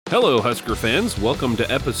Hello, Husker fans. Welcome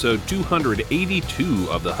to episode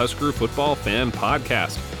 282 of the Husker Football Fan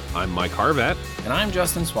Podcast. I'm Mike Harvat. And I'm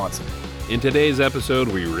Justin Swanson. In today's episode,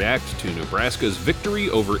 we react to Nebraska's victory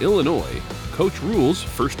over Illinois, Coach Rhule's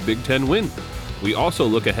first Big Ten win. We also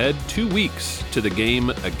look ahead 2 weeks to the game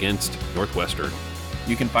against Northwestern.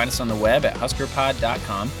 You can find us on the web at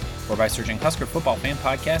huskerpod.com or by searching Husker Football Fan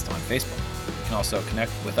Podcast on Facebook. You can also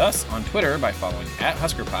connect with us on Twitter by following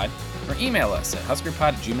 @HuskerPod or email us at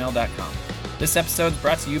huskerpod@gmail.com. This episode is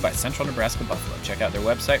brought to you by Central Nebraska Buffalo. Check out their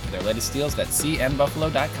website for their latest deals at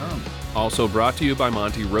cnbuffalo.com. Also brought to you by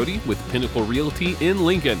Monty Rohde with Pinnacle Realty in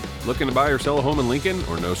Lincoln. Looking to buy or sell a home in Lincoln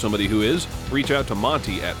or know somebody who is? Reach out to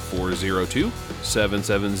Monty at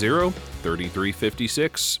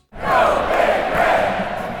 402-770-3356. Go Big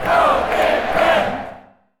Red! Go Big Red!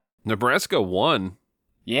 Nebraska won.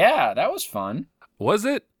 Yeah, that was fun. Was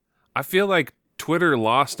it? I feel like Twitter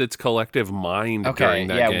lost its collective mind during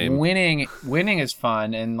that game. Winning is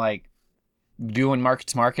fun, and like doing market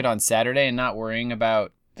to market on Saturday and not worrying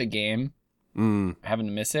about the game, having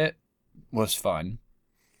to miss it was fun.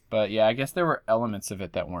 But yeah, I guess there were elements of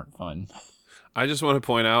it that weren't fun. I just want to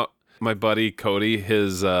point out my buddy Cody,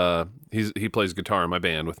 he plays guitar in my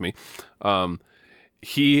band with me.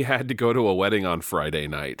 He had to go to a wedding on Friday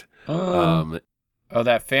night. Oh,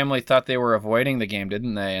 that family thought they were avoiding the game,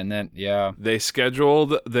 didn't they? And then, yeah. They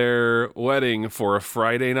scheduled their wedding for a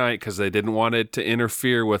Friday night because they didn't want it to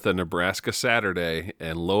interfere with a Nebraska Saturday.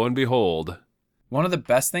 And lo and behold. One of the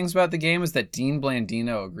best things about the game is that Dean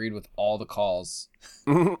Blandino agreed with all the calls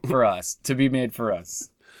for us, to be made for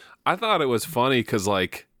us. I thought it was funny because,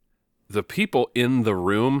 like, the people in the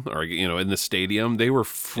room, or, in the stadium, they were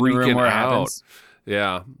freaking out. Happens.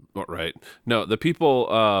 Yeah, right. No, the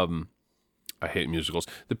people... I hate musicals.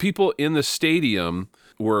 The people in the stadium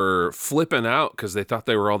were flipping out because they thought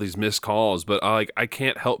they were all these missed calls. But I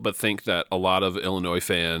can't help but think that a lot of Illinois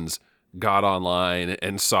fans got online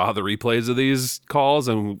and saw the replays of these calls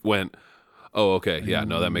and went, "Oh, okay, yeah,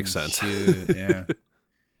 no, that makes sense." Shoot, yeah.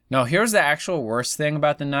 No, here's the actual worst thing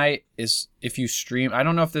about the night is if you stream. I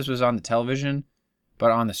don't know if this was on the television,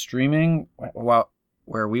 but on the streaming,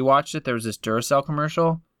 where we watched it, there was this Duracell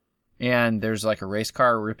commercial. And there's like a race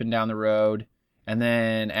car ripping down the road. And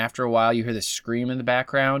then after a while, you hear this scream in the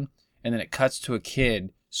background. And then it cuts to a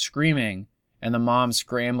kid screaming. And the mom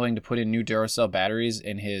scrambling to put in new Duracell batteries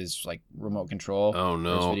in his like remote control. Oh,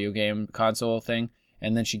 no. His video game console thing.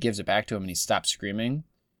 And then she gives it back to him and he stops screaming.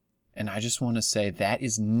 And I just want to say that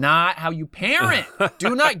is not how you parent.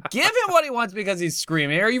 Do not give him what he wants because he's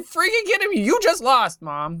screaming. Are you freaking kidding me? You just lost,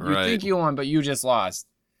 Mom. You think you won, but you just lost.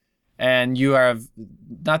 And you have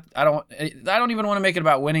not. I don't even want to make it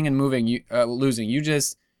about winning and losing. You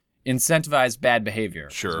just incentivize bad behavior.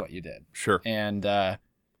 Sure, is what you did. Sure. And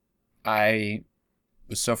I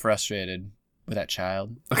was so frustrated with that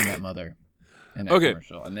child and that mother in that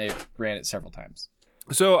commercial, and they ran it several times.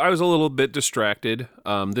 So I was a little bit distracted.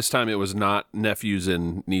 This time it was not nephews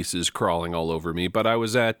and nieces crawling all over me, but I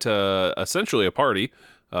was at essentially a party.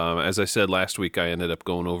 As I said last week, I ended up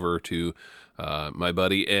going over to. My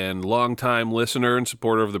buddy and longtime listener and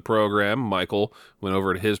supporter of the program, Michael, went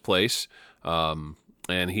over to his place, and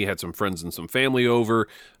he had some friends and some family over.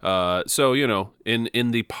 So,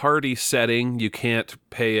 in the party setting, you can't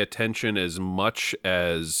pay attention as much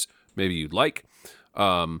as maybe you'd like.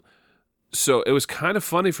 So it was kind of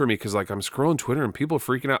funny for me because, like, I'm scrolling Twitter and people are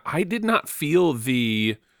freaking out. I did not feel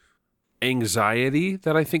the anxiety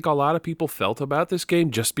that I think a lot of people felt about this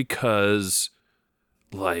game just because...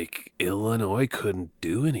 like, Illinois couldn't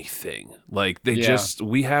do anything. Like,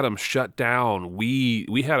 we had them shut down. We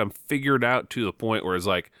had them figured out to the point where it's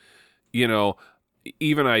like,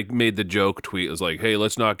 even I made the joke tweet. It was like, hey,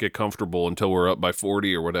 let's not get comfortable until we're up by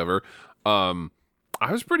 40 or whatever.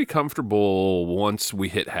 I was pretty comfortable once we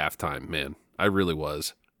hit halftime, man. I really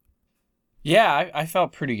was. Yeah, I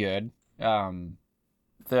felt pretty good.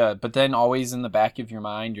 But then always in the back of your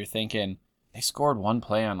mind, you're thinking, they scored one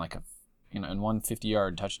play on like and one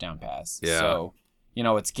 50-yard touchdown pass. Yeah. So,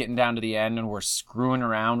 it's getting down to the end and we're screwing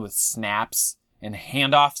around with snaps and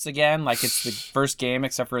handoffs again, like it's the first game,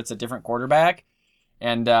 except for it's a different quarterback.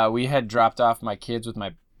 And we had dropped off my kids with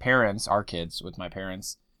my parents,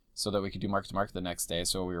 so that we could do market to market the next day.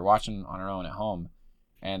 So we were watching on our own at home.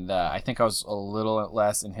 And I think I was a little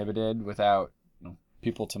less inhibited without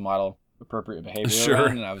people to model appropriate behavior. Sure.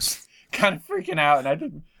 And I was kind of freaking out.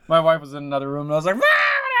 And my wife was in another room and I was like,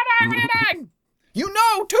 2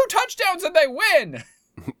 touchdowns and they win.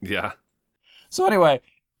 Yeah. So anyway,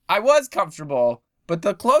 I was comfortable, But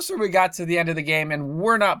the closer we got to the end of the game and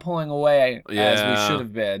we're not pulling away as we should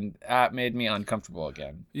have been, that made me uncomfortable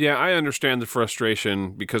again. Yeah, I understand the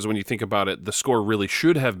frustration because when you think about it, the score really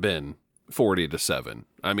should have been 40-7.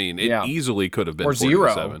 I mean, it easily could have been or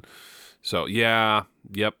 40-7. So,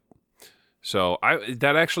 yep. So,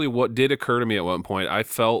 that actually what did occur to me at one point. I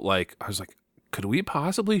felt like, I was like, could we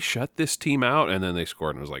possibly shut this team out? And then they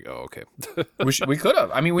scored, and I was like, oh, okay. we could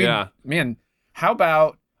have. I mean, man, how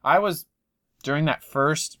about, during that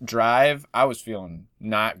first drive, I was feeling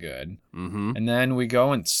not good. Mm-hmm. And then we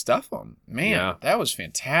go and stuff them. Man, that was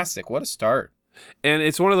fantastic. What a start. And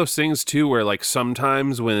it's one of those things, too, where like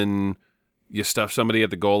sometimes when you stuff somebody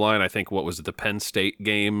at the goal line, I think what was it, the Penn State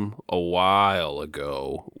game a while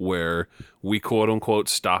ago, where we quote unquote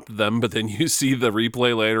stopped them, but then you see the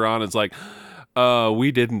replay later on, it's like,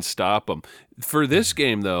 we didn't stop them. For this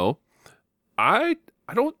game, though,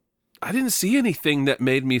 I didn't see anything that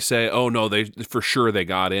made me say, oh, no, they for sure they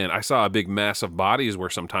got in. I saw a big mass of bodies where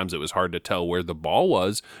sometimes it was hard to tell where the ball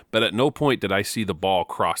was, but at no point did I see the ball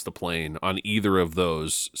cross the plane on either of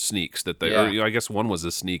those sneaks that they, or I guess one was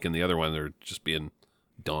a sneak and the other one they're just being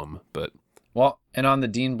dumb. But well, and on the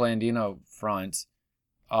Dean Blandino front,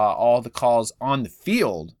 all the calls on the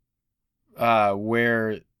field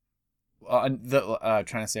where trying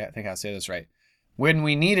to say, I think I'll say this right. When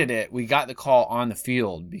we needed it, we got the call on the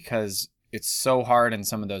field because it's so hard in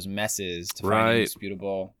some of those messes to find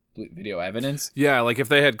indisputable video evidence. Yeah, like if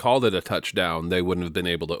they had called it a touchdown, they wouldn't have been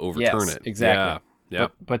able to overturn it. Exactly. Yeah.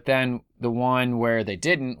 But then the one where they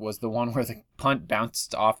didn't was the one where the punt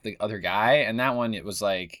bounced off the other guy, and that one, it was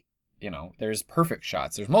like, there's perfect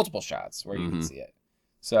shots. There's multiple shots where you can see it.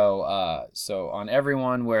 So on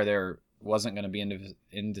everyone where there wasn't going to be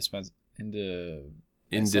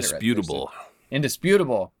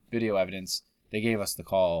indisputable video evidence, they gave us the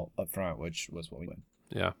call up front, which was what we did.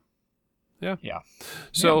 Yeah.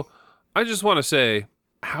 So I just want to say,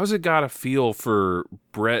 how's it got to feel for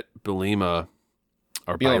Bret Bielema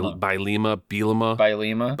or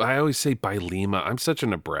Bielema? I always say Bielema. I'm such a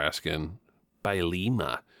Nebraskan.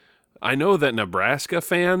 Bielema. I know that Nebraska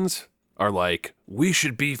fans are like, we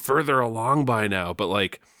should be further along by now, but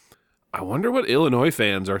like, I wonder what Illinois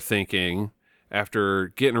fans are thinking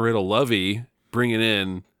after getting rid of Lovey, bringing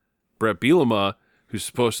in Bret Bielema, who's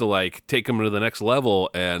supposed to like take him to the next level,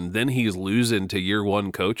 and then he's losing to year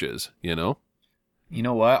one coaches, You know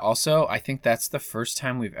what? Also, I think that's the first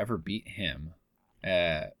time we've ever beat him.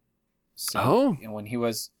 When he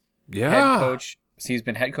was head coach, so he's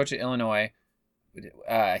been head coach at Illinois.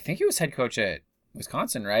 I think he was head coach at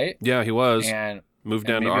Wisconsin, right? Yeah, he was. And moved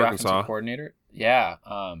down to Arkansas. Coordinator. Yeah.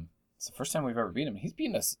 It's the first time we've ever beat him. He's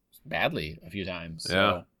beaten us badly a few times.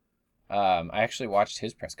 So, I actually watched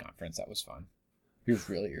his press conference. That was fun. He was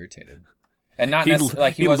really irritated, and not necessarily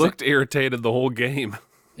like he looked irritated the whole game.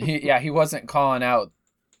 He wasn't calling out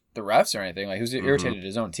the refs or anything. Like he was irritated at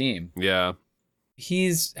his own team. Yeah,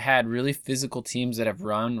 he's had really physical teams that have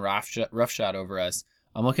run roughshod over us.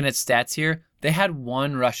 I'm looking at stats here. They had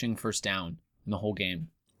one rushing first down in the whole game.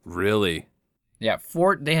 Really? Yeah,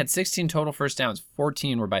 they had 16 total first downs.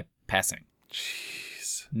 14 were by passing.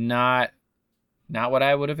 Jeez. Not what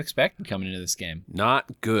I would have expected coming into this game.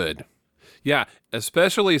 Not good. Yeah,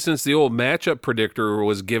 especially since the old matchup predictor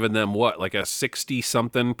was giving them like a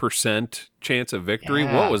 60-something% chance of victory.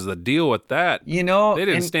 Yeah. What was the deal with that? They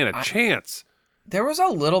didn't stand a chance. There was a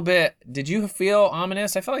little bit. Did you feel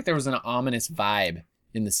ominous? I felt like there was an ominous vibe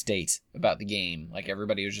in the state about the game. Like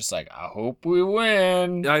everybody was just like, I hope we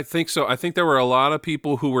win. I think so. I think there were a lot of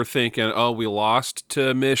people who were thinking, oh, we lost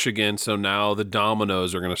to Michigan, so now the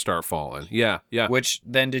dominoes are going to start falling. Yeah. Which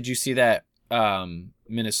then did you see that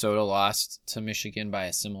Minnesota lost to Michigan by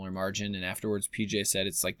a similar margin, and afterwards PJ said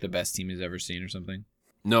it's like the best team he's ever seen or something?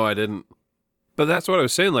 No, I didn't. But that's what I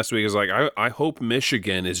was saying last week is like, I hope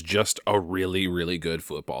Michigan is just a really, really good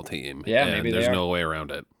football team. Yeah, and maybe there's no way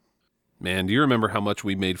around it. Man, do you remember how much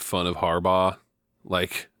we made fun of Harbaugh,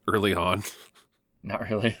 like, early on? Not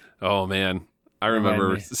really. Oh, man. I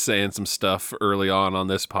remember saying some stuff early on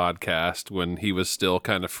this podcast when he was still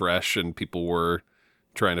kind of fresh and people were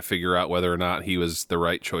trying to figure out whether or not he was the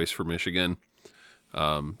right choice for Michigan.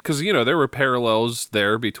 Because, there were parallels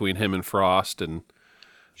there between him and Frost, and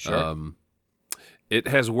it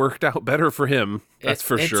has worked out better for him, that's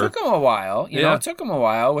for sure. It took him a while. It took him a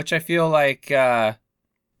while, which I feel like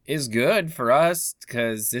is good for us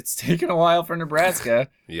because it's taken a while for Nebraska.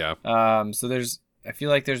 Yeah. So I feel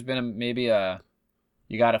like there's been maybe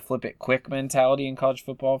you got to flip it quick mentality in college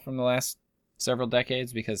football from the last several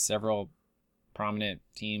decades because several prominent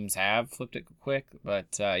teams have flipped it quick.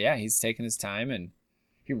 But he's taken his time, and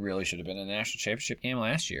he really should have been in the national championship game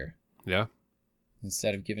last year. Yeah.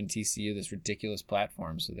 instead of giving TCU this ridiculous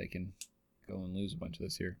platform so they can go and lose a bunch of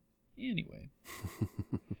this year. Anyway.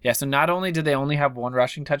 Yeah, so not only did they only have one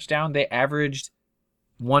rushing touchdown, they averaged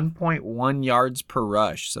 1.1 yards per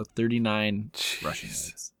rush, so 39 rushing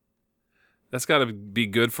yards. That's got to be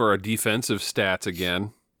good for our defensive stats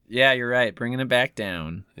again. Yeah, you're right. Bringing it back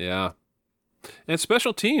down. Yeah. And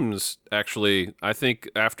special teams, actually, I think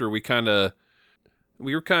after we put them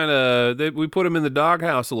in the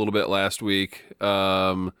doghouse a little bit last week.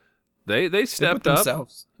 They stepped up.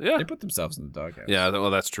 Yeah. They put themselves in the doghouse. Yeah,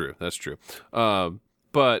 well, that's true. That's true.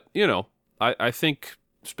 But, I think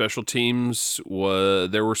special teams,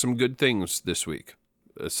 there were some good things this week,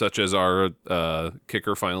 such as our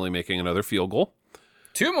kicker finally making another field goal.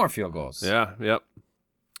 2 more field goals. Yeah, yep.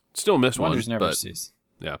 Still missed Wonders one. never cease.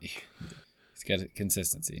 Yeah. It's got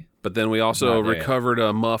consistency. But then we also recovered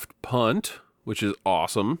a muffed punt, which is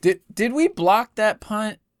awesome. Did we block that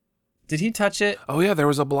punt? Did he touch it? Oh, yeah, there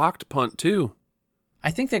was a blocked punt, too.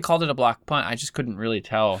 I think they called it a blocked punt. I just couldn't really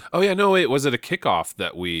tell. Oh, yeah, no, wait, was it a kickoff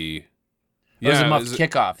that we... It was a muffed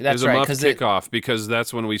kickoff. That's right. It was a muffed kickoff because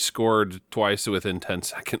that's when we scored twice within 10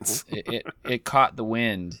 seconds. it caught the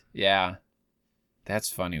wind. Yeah.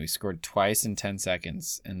 That's funny. We scored twice in 10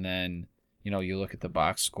 seconds. And then, you look at the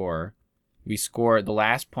box score. We scored the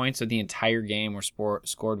last points of the entire game were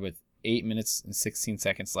scored with 8 minutes and 16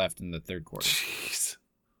 seconds left in the third quarter. Jeez.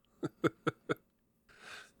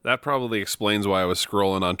 That probably explains why I was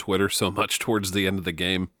scrolling on Twitter so much towards the end of the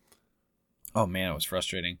game. Oh, man, it was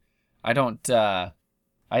frustrating. I don't,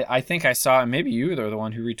 I think I saw, and maybe you were the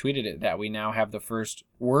one who retweeted it, that we now have the first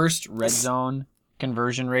worst red zone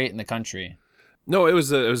conversion rate in the country. No, it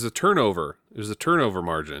was a turnover. It was a turnover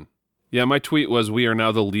margin. Yeah, my tweet was, we are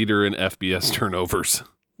now the leader in FBS turnovers.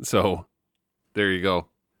 So there you go.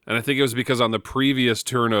 And I think it was because on the previous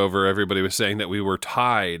turnover, everybody was saying that we were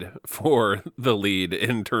tied for the lead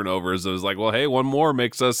in turnovers. It was like, well, hey, one more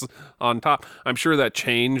makes us on top. I'm sure that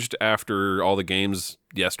changed after all the games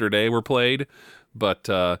yesterday were played. But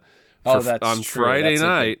that's on true. Friday that's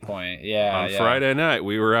night, a good point. Yeah, Friday night,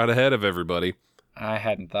 we were out ahead of everybody. I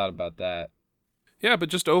hadn't thought about that. Yeah, but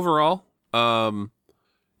just overall, we're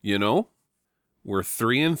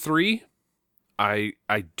 3-3.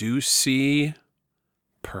 I do see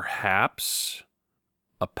perhaps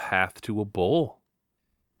a path to a bowl.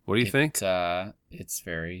 What do you think? It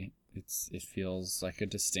feels like a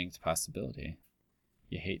distinct possibility.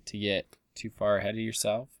 You hate to get too far ahead of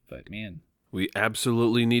yourself, but man. We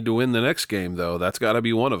absolutely need to win the next game, though. That's got to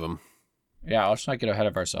be one of them. Yeah, let's not get ahead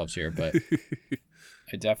of ourselves here, but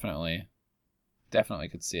I definitely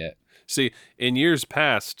could see it. See, in years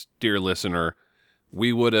past, dear listener,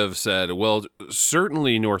 we would have said, well,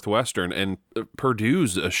 certainly Northwestern and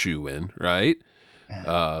Purdue's a shoe-in, right?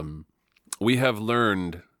 We have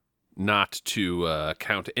learned not to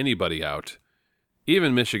count anybody out,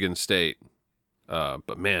 even Michigan State.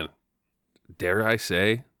 But man, dare I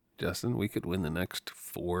say, Justin, we could win the next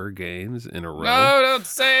 4 games in a row. No, don't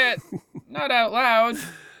say it. Not out loud.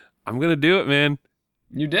 I'm going to do it, man.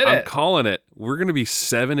 You did it. I'm calling it. We're going to be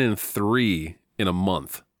 7-3 in a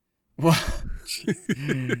month.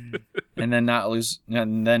 And then not lose,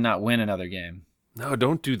 and then not win another game. No,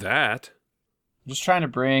 don't do that. I'm just trying to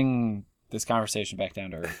bring this conversation back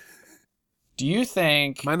down to earth. Do you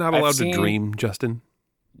think... Am I not allowed to dream, Justin?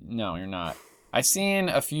 No, you're not. I've seen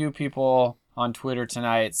a few people on Twitter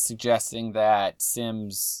tonight suggesting that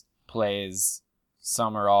Sims plays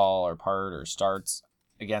some or all or part or starts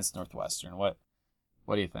against Northwestern. What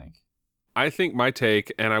do you think? I think my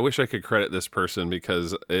take, and I wish I could credit this person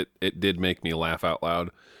because it did make me laugh out loud.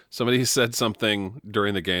 Somebody said something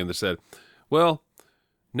during the game that said, well,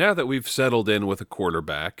 now that we've settled in with a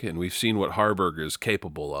quarterback and we've seen what Harburg is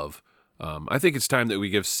capable of, I think it's time that we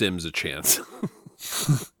give Sims a chance.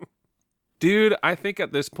 Dude, I think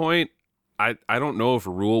at this point, I don't know if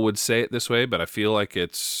Rule would say it this way, but I feel like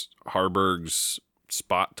it's Harburg's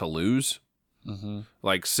spot to lose. Mm-hmm.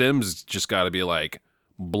 Like, Sims just got to be like,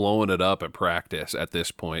 blowing it up at practice at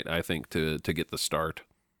this point, I think, to get the start.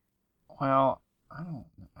 Well,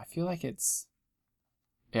 I feel like it's...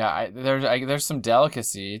 Yeah, there's some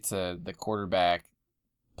delicacy to the quarterback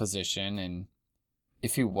position, and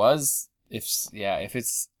if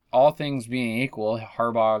it's all things being equal,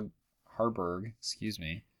 Harburg,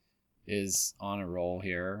 is on a roll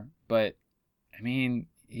here. But, I mean,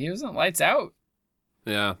 he wasn't lights out.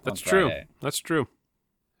 Yeah, that's true. That's true.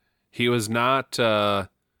 He was not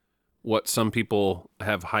what some people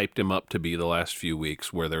have hyped him up to be the last few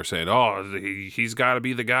weeks, where they're saying, oh, he's got to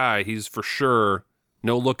be the guy. He's for sure.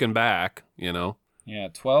 No looking back, Yeah,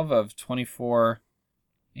 12 of 24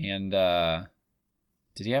 and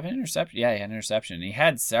Did he have an interception? Yeah, he had an interception. He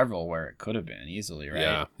had several where it could have been easily, right?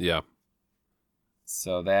 Yeah, yeah.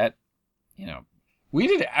 So that, we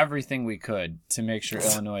did everything we could to make sure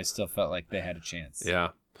Illinois still felt like they had a chance. Yeah.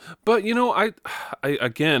 But, I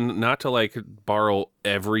again, not to like borrow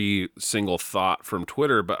every single thought from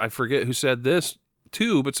Twitter, but I forget who said this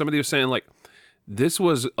too, but somebody was saying like, this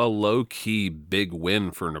was a low-key big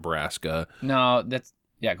win for Nebraska. No,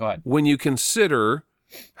 go ahead. When you consider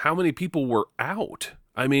how many people were out.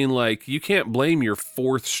 I mean, like, you can't blame your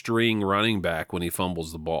fourth string running back when he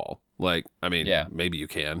fumbles the ball. Like, I mean, maybe you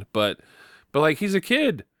can, but like, he's a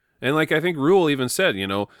kid. And like, I think Rule even said,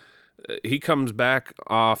 he comes back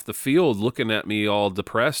off the field looking at me all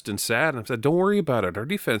depressed and sad. And I said, don't worry about it. Our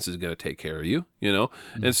defense is going to take care of you,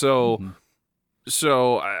 Mm-hmm. And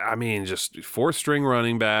so, I mean, just fourth string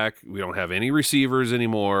running back. We don't have any receivers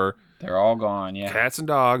anymore. They're all gone, yeah. Cats and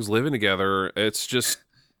dogs living together. It's just,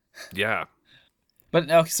 yeah. But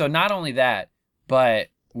okay, so not only that, but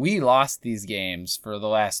we lost these games for the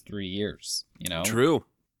last 3 years, True.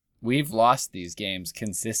 We've lost these games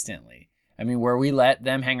consistently. I mean, where we let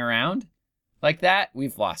them hang around like that,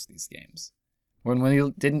 we've lost these games. When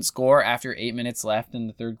we didn't score after 8 minutes left in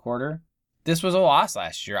the third quarter, this was a loss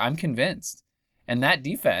last year. I'm convinced. And that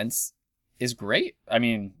defense is great. I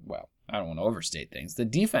mean, well, I don't want to overstate things. The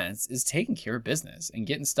defense is taking care of business and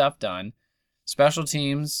getting stuff done. Special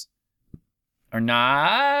teams are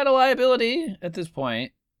not a liability at this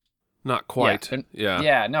point. Not quite. Yeah.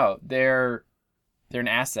 Yeah, no, they're an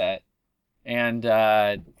asset. And,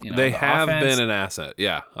 they have been an asset.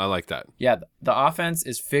 Yeah, I like that. Yeah, the offense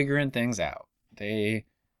is figuring things out. They,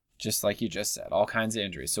 just like you just said, all kinds of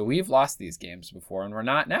injuries. So we've lost these games before, and we're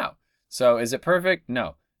not now. So is it perfect?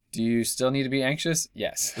 No. Do you still need to be anxious?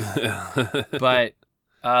 Yes. But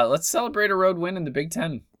let's celebrate a road win in the Big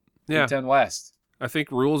Ten. Yeah. Big Ten West. I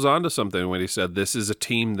think Rule's onto something when he said this is a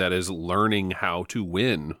team that is learning how to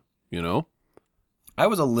win, I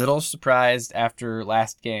was a little surprised after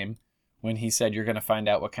last game when he said you're going to find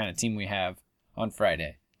out what kind of team we have on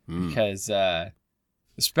Friday. Because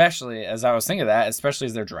especially as I was thinking of that, especially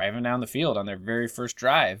as they're driving down the field on their very first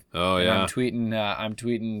drive. Oh, and yeah. I'm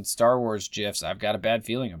tweeting Star Wars GIFs. I've got a bad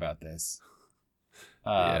feeling about this.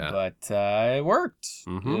 But it worked.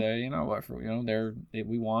 Mm-hmm.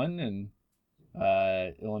 We won,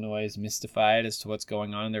 and Illinois is mystified as to what's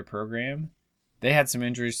going on in their program. They had some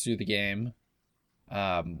injuries through the game.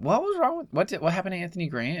 What was wrong with what happened to Anthony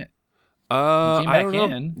Grant? He came I back don't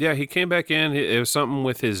know. in. Yeah, he came back in. It was something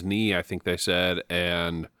with his knee, I think they said,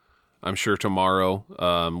 and I'm sure tomorrow.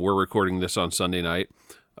 We're recording this on Sunday night.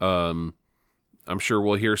 I'm sure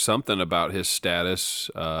we'll hear something about his status.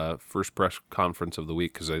 First press conference of the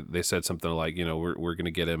week, because they said something like, we're going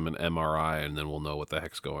to get him an MRI and then we'll know what the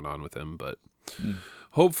heck's going on with him. But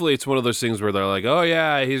hopefully it's one of those things where they're like, oh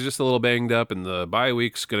yeah, he's just a little banged up, and the bye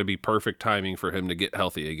week's going to be perfect timing for him to get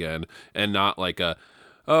healthy again, and not like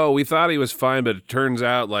we thought he was fine, but it turns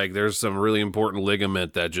out like there's some really important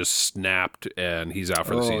ligament that just snapped and he's out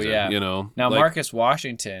for the season. Yeah. Now like, Marcus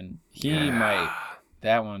Washington, might.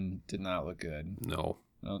 That one did not look good. No.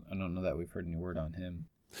 I don't know that we've heard any word on him.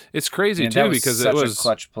 It's crazy And too, that was because such it was a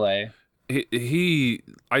clutch play.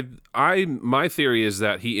 My theory is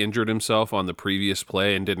that he injured himself on the previous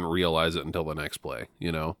play and didn't realize it until the next play.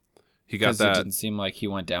 He got Because that. it didn't seem like he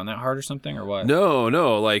went down that hard or something, or what? No,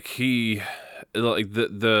 like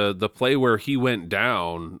the play where he went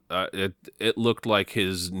down, it looked like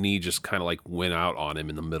his knee just kind of like went out on him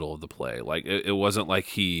in the middle of the play. Like it wasn't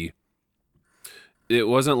like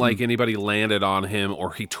anybody landed on him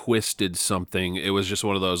or he twisted something. It was just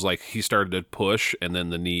one of those, like, he started to push and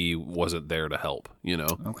then the knee wasn't there to help,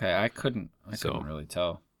 Okay, I couldn't really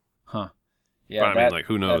tell. Huh. Yeah, But I mean, like,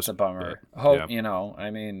 who knows? That's a bummer. But, Hope, yeah.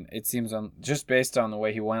 I mean, it seems just based on the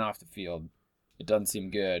way he went off the field, it doesn't seem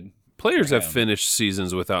good. Players have Yeah. finished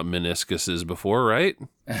seasons without meniscuses before, right?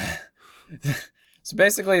 So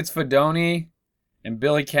basically, it's Fedoni and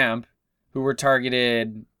Billy Kemp who were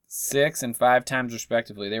targeted 6 and 5 times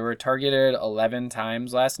respectively. They were targeted 11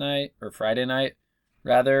 times Friday night,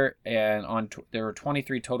 rather, and there were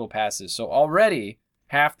 23 total passes. So already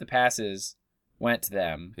half the passes went to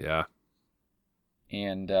them. Yeah.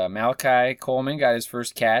 And Malachi Coleman got his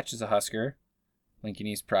first catch as a Husker, Lincoln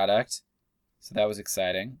East product. So that was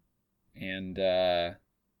exciting. And,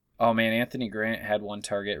 Anthony Grant had one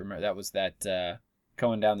target. Remember, that was that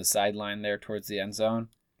going down the sideline there towards the end zone.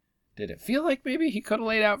 Did it feel like maybe he could have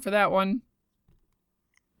laid out for that one?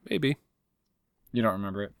 Maybe. You don't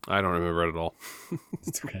remember it? I don't remember it at all.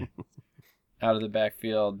 It's okay. Out of the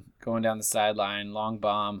backfield, going down the sideline, long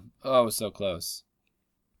bomb. Oh, it was so close.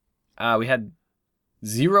 We had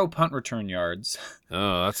 0 punt return yards,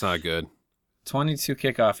 Oh, that's not good. 22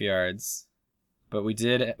 kickoff yards. But we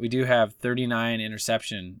do have 39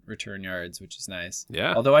 interception return yards, which is nice.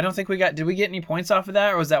 Yeah. Although I don't think did we get any points off of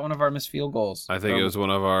that, or was that one of our missed field goals? I think it was one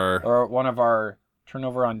of our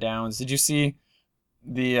turnover on downs. Did you see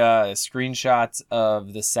the screenshots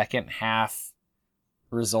of the second half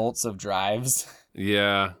results of drives?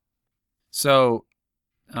 Yeah. So,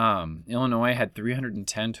 Illinois had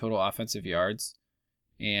 310 total offensive yards,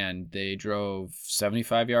 and they drove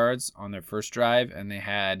 75 yards on their first drive, and they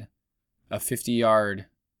had a 50-yard,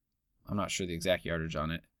 I'm not sure the exact yardage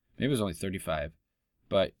on it. Maybe it was only 35.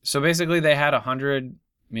 But so basically they had 100,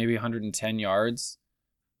 maybe 110 yards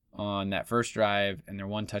on that first drive and their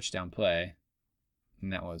one touchdown play.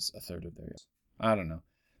 And that was a third of their yards. I don't know.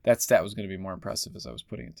 That stat was going to be more impressive as I was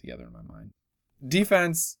putting it together in my mind.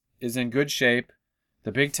 Defense is in good shape.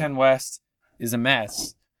 The Big Ten West is a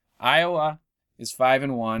mess. Iowa is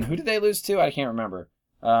 5-1. Who did they lose to? I can't remember.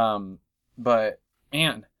 But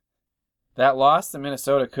man, that loss to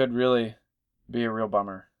Minnesota could really be a real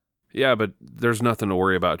bummer. Yeah, but there's nothing to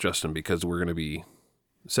worry about, Justin, because we're going to be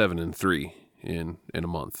 7-3 in a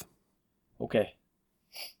month. Okay.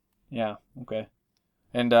 Yeah, okay.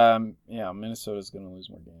 And, Minnesota's going to lose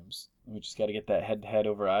more games. We just got to get that head-to-head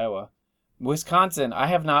over Iowa. Wisconsin, I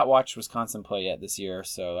have not watched Wisconsin play yet this year,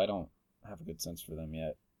 so I don't have a good sense for them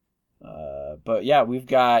yet. But, yeah, we've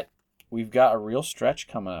got a real stretch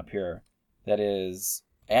coming up here that is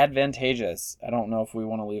advantageous. I don't know if we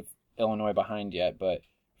want to leave Illinois behind yet, but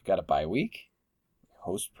we've got a bye week. We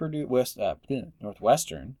host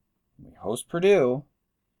Northwestern. We host Purdue.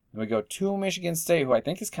 And we go to Michigan State, who I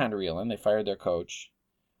think is kind of reeling. They fired their coach.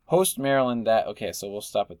 Host Maryland. So we'll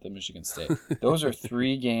stop at the Michigan State. Those are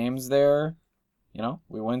 3 games there. You know,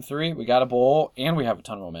 we win 3. We got a bowl, and we have a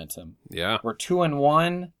ton of momentum. Yeah. We're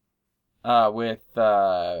 2-1 with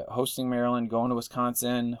hosting Maryland, going to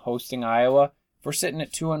Wisconsin, hosting Iowa. If we're sitting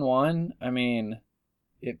at 2-1, I mean,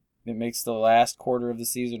 it makes the last quarter of the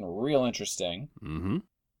season real interesting. Mm-hmm.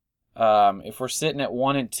 If we're sitting at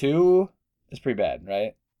 1-2, it's pretty bad,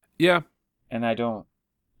 right? Yeah. And I don't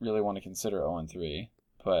really want to consider 0-3,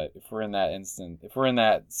 but if we're in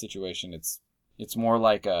that situation, it's more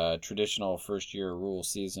like a traditional first-year rule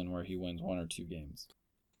season where he wins 1 or 2 games.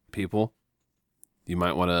 People, you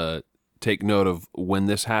might want to take note of when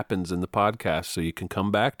this happens in the podcast so you can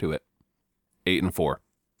come back to it. 8-4.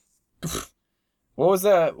 What was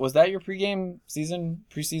that? Was that your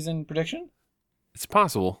preseason prediction? It's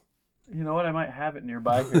possible. You know what? I might have it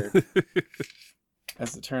nearby here.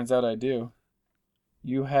 As it turns out, I do.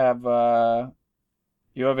 You have 8-4.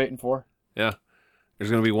 Yeah.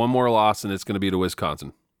 There's going to be one more loss, and it's going to be to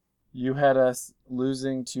Wisconsin. You had us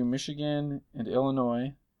losing to Michigan and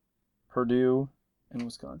Illinois, Purdue, and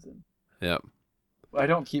Wisconsin. Yep. I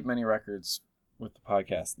don't keep many records with the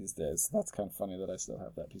podcast these days. That's kind of funny that I still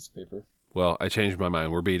have that piece of paper. Well, I changed my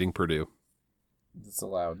mind. We're beating Purdue. It's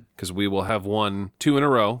allowed. Because we will have won 2 in a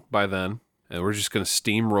row by then, and we're just going to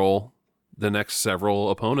steamroll the next several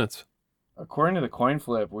opponents. According to the coin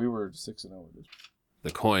flip, we were 6-0.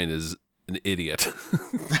 The coin is an idiot.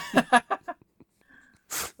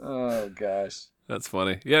 Oh, gosh. That's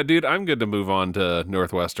funny. Yeah, dude, I'm good to move on to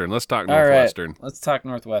Northwestern. Let's talk Northwestern. All right, let's talk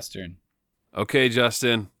Northwestern. Okay,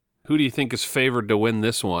 Justin, who do you think is favored to win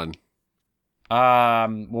this one?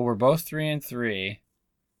 Well, we're both 3-3,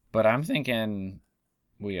 but I'm thinking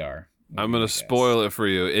we are. I'm going to spoil it for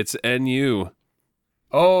you. It's NU.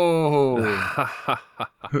 Oh.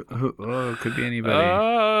 Could be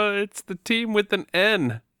anybody. It's the team with an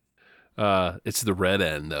N. It's the red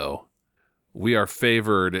N, though. We are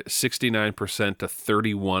favored 69% to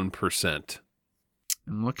 31%.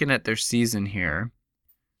 I'm looking at their season here.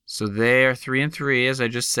 So they are 3-3, as I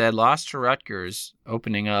just said. Lost to Rutgers,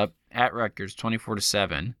 opening up at Rutgers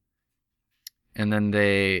 24-7. And then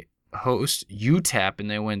they host UTEP,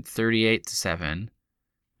 and they win 38-7.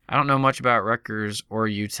 I don't know much about Rutgers or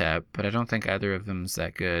UTEP, but I don't think either of them is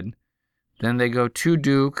that good. Then they go to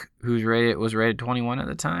Duke, who was rated 21 at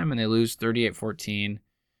the time, and they lose 38-14.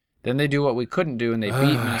 Then they do what we couldn't do, and they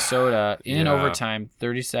beat Minnesota in overtime,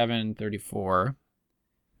 37-34.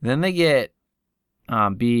 Then they get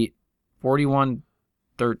beat 41-13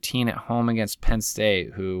 at home against Penn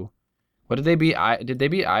State, who, what did they beat? Did they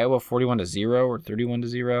beat Iowa 41-0 or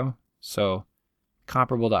 31-0? So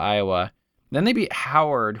comparable to Iowa. Then they beat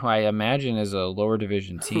Howard, who I imagine is a lower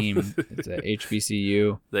division team. It's a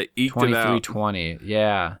HBCU. They eked it out. 23-20.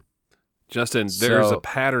 Yeah. Justin, there's a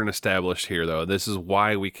pattern established here, though. This is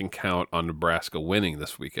why we can count on Nebraska winning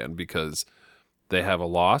this weekend, because they have a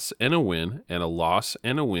loss and a win, and a loss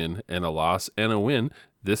and a win, and a loss and a win.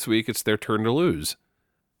 This week, it's their turn to lose.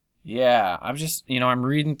 Yeah, I'm just, I'm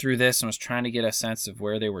reading through this and was trying to get a sense of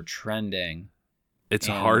where they were trending. It's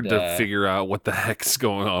And, hard to figure out what the heck's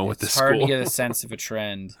going on with this school. It's hard to get a sense of a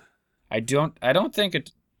trend. I don't think a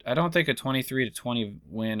 23-20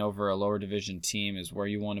 win over a lower division team is where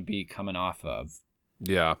you want to be coming off of.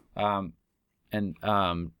 Yeah.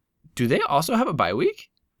 Do they also have a bye week?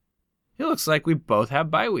 It looks like we both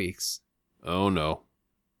have bye weeks. Oh no.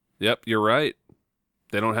 Yep, you're right.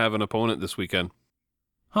 They don't have an opponent this weekend.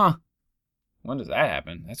 Huh. When does that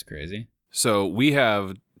happen? That's crazy. So we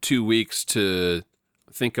have 2 weeks to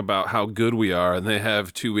think about how good we are, and they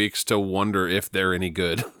have 2 weeks to wonder if they're any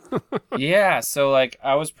good. Yeah, so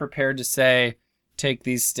I was prepared to say take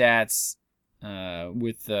these stats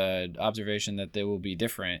with the observation that they will be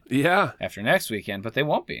different Yeah. after next weekend, but they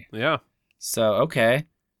won't be. Yeah. So, okay.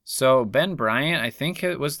 So Ben Bryant, I think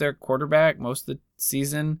it was their quarterback most of the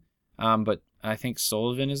season, but I think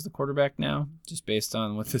Sullivan is the quarterback now, just based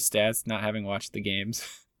on with the stats, not having watched the games.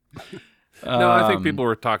 No, I think people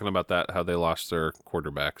were talking about that, how they lost their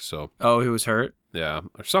quarterback. So Oh, he was hurt? yeah,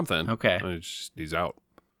 or something. Okay. I mean, he's out.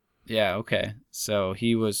 Yeah, okay. So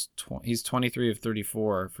he's 23 of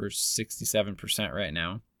 34 for 67% right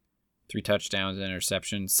now. 3 touchdowns, an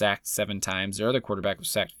interception, sacked 7 times. Their other quarterback was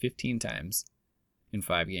sacked 15 times in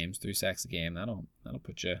 5 games, 3 sacks a game. That'll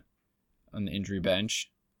put you on the injury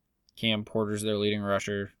bench. Cam Porter's their leading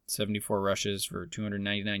rusher, 74 rushes for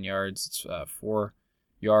 299 yards. It's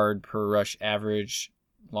 4-yard per rush average,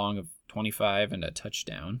 long of 25 and a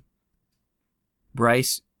touchdown.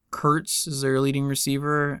 Bryce Kurtz is their leading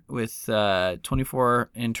receiver with 24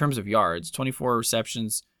 in terms of yards, 24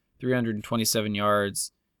 receptions, 327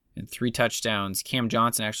 yards, and 3 touchdowns. Cam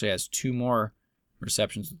Johnson actually has 2 more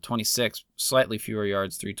receptions with 26, slightly fewer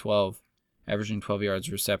yards, 312, averaging 12 yards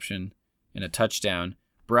reception and a touchdown.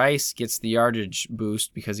 Bryce gets the yardage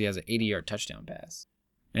boost because he has an 80-yard touchdown pass.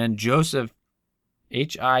 And Joseph,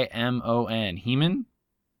 Heman,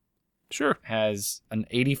 Sure. has an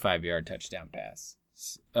 85-yard touchdown pass.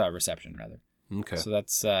 Reception, rather. Okay. So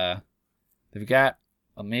that's, they've got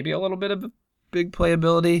maybe a little bit of big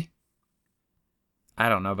playability. I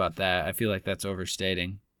don't know about that. I feel like that's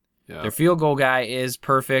overstating. Yeah. Their field goal guy is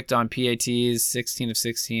perfect on PATs, 16 of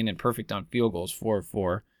 16, and perfect on field goals, 4 of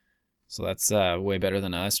 4. So that's way better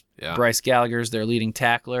than us. Yeah. Bryce Gallagher's their leading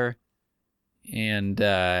tackler. And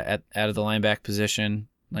out of the linebacker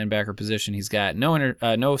position, he's got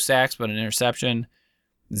no sacks, but an interception.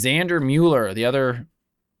 Xander Mueller, the other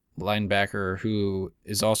linebacker who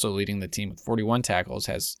is also leading the team with 41 tackles,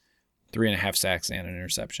 has 3.5 sacks and an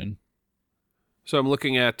interception. So I'm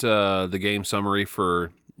looking at the game summary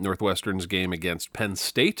for Northwestern's game against Penn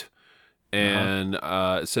State. And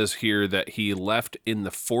it says here that he left in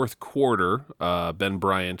the 4th quarter. Ben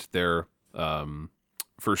Bryant, their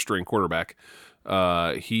first-string quarterback,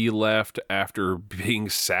 he left after being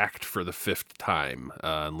sacked for the 5th time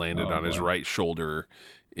and landed on his right shoulder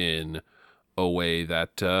in a way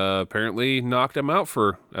that apparently knocked him out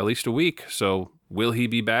for at least a week. So will he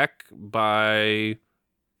be back by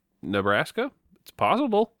Nebraska? It's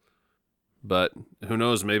possible. But who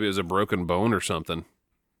knows? Maybe it was a broken bone or something.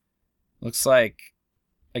 Looks like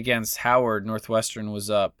against Howard, Northwestern was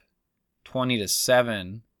up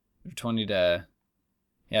 20-7,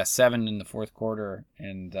 or 7 in the 4th quarter,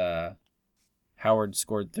 and Howard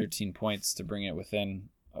scored 13 points to bring it within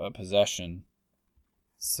a possession.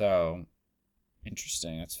 So,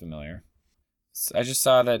 interesting. That's familiar. So I just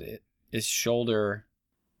saw that his shoulder,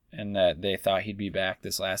 and that they thought he'd be back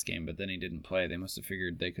this last game, but then he didn't play. They must have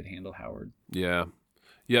figured they could handle Howard. Yeah.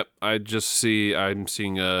 Yep, I'm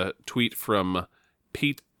seeing a tweet from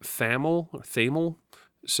Pete Thamel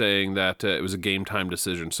saying that it was a game time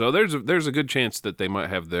decision. So there's a good chance that they might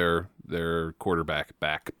have their quarterback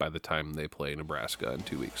back by the time they play Nebraska in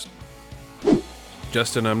 2 weeks.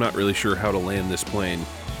 Justin, I'm not really sure how to land this plane.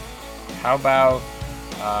 How about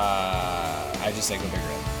I just say go Big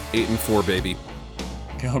Red. 8-4, baby.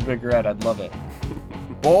 Go Big Red, I'd love it.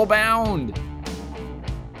 Bowl bound!